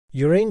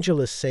Your angel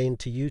is saying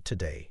to you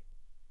today,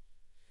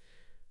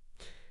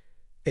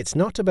 it's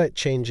not about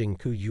changing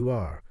who you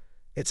are.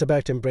 It's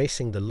about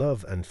embracing the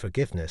love and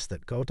forgiveness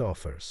that God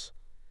offers.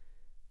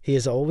 He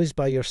is always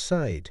by your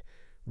side,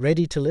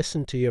 ready to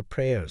listen to your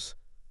prayers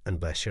and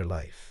bless your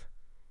life.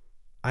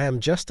 I am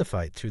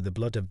justified through the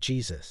blood of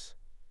Jesus.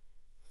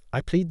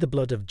 I plead the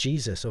blood of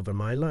Jesus over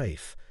my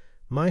life,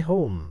 my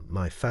home,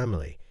 my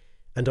family,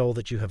 and all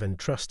that you have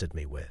entrusted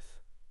me with.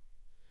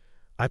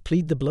 I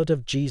plead the blood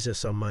of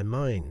Jesus on my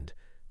mind,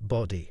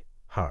 body,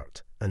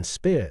 heart, and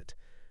spirit,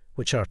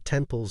 which are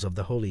temples of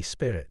the Holy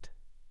Spirit.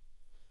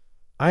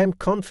 I am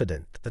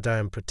confident that I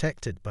am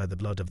protected by the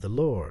blood of the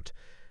Lord,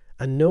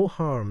 and no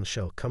harm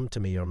shall come to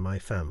me or my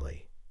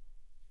family.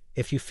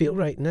 If you feel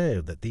right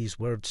now that these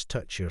words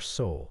touch your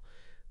soul,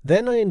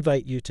 then I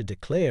invite you to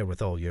declare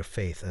with all your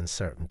faith and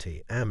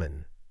certainty,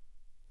 Amen.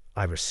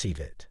 I receive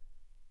it.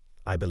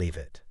 I believe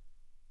it.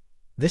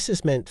 This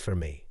is meant for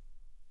me.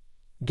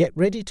 Get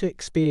ready to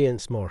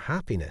experience more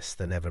happiness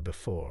than ever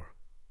before.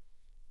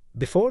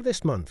 Before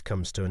this month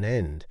comes to an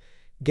end,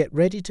 get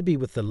ready to be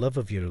with the love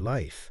of your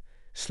life,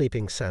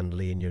 sleeping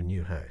soundly in your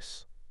new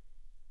house.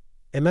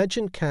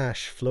 Imagine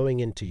cash flowing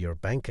into your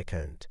bank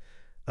account,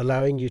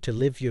 allowing you to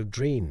live your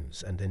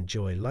dreams and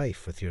enjoy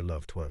life with your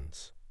loved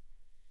ones.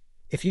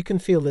 If you can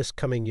feel this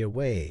coming your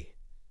way,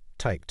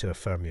 type to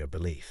affirm your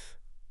belief.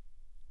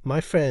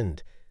 My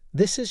friend,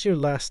 this is your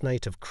last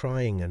night of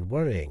crying and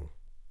worrying.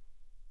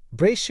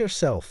 Brace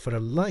yourself for a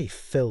life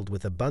filled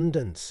with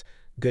abundance,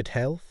 good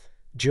health,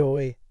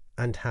 joy,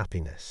 and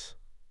happiness.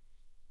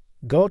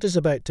 God is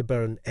about to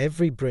burn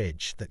every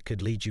bridge that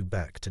could lead you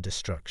back to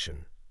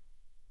destruction.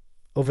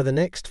 Over the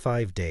next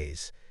 5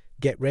 days,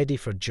 get ready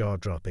for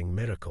jaw-dropping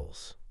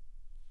miracles.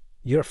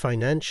 Your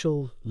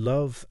financial,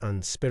 love,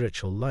 and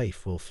spiritual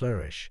life will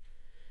flourish.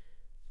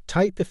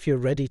 Type if you're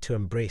ready to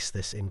embrace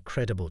this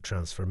incredible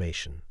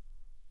transformation.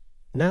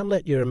 Now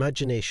let your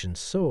imagination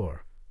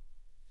soar.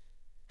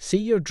 See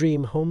your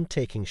dream home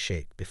taking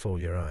shape before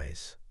your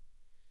eyes.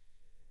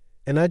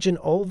 Imagine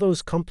all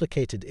those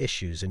complicated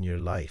issues in your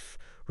life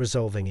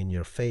resolving in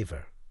your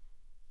favor.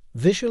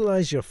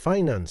 Visualize your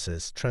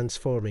finances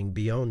transforming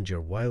beyond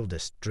your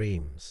wildest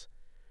dreams.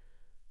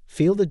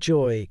 Feel the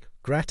joy,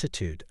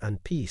 gratitude,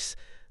 and peace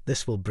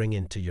this will bring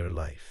into your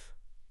life.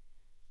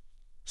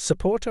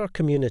 Support our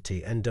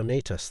community and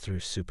donate us through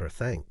Super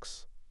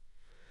Thanks.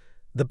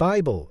 The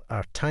Bible,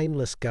 our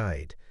timeless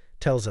guide,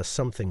 tells us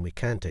something we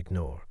can't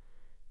ignore.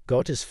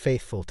 God is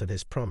faithful to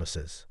His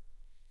promises.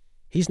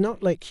 He's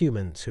not like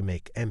humans who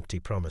make empty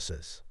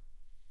promises.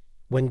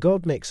 When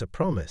God makes a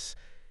promise,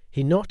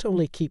 He not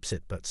only keeps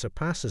it but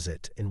surpasses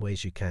it in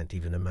ways you can't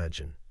even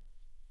imagine.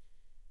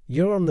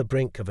 You're on the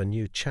brink of a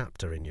new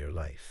chapter in your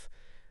life,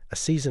 a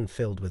season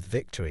filled with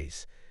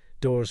victories,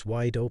 doors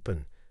wide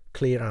open,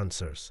 clear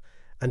answers,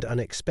 and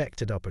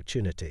unexpected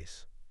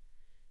opportunities.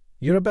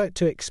 You're about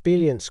to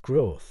experience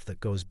growth that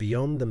goes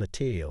beyond the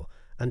material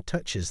and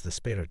touches the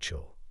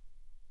spiritual.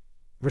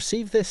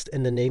 Receive this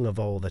in the name of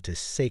all that is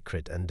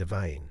sacred and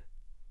divine.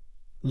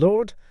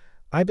 Lord,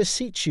 I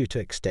beseech you to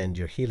extend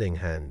your healing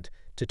hand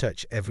to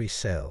touch every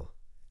cell,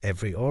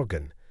 every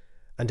organ,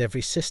 and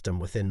every system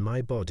within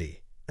my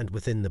body and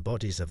within the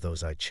bodies of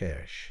those I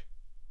cherish.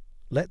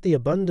 Let the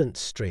abundant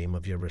stream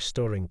of your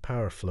restoring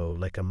power flow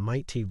like a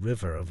mighty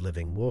river of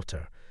living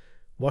water,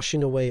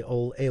 washing away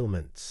all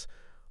ailments,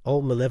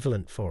 all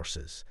malevolent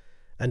forces,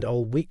 and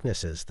all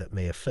weaknesses that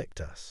may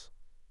afflict us.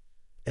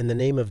 In the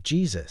name of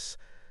Jesus,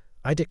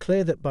 I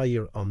declare that by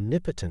your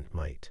omnipotent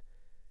might,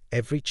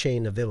 every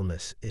chain of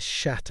illness is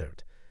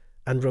shattered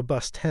and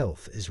robust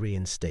health is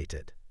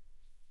reinstated.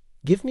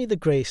 Give me the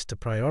grace to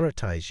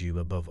prioritize you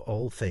above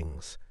all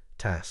things,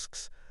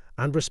 tasks,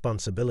 and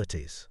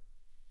responsibilities.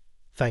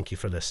 Thank you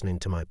for listening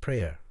to my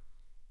prayer.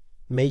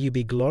 May you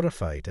be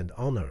glorified and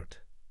honored.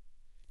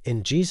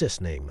 In Jesus'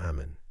 name,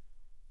 Amen.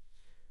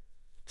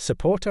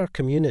 Support our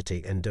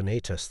community and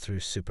donate us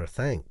through Super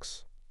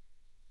Thanks.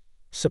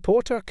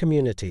 Support our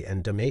community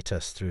and donate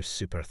us through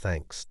Super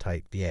Thanks.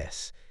 Type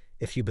yes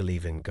if you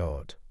believe in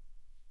God.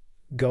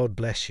 God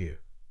bless you.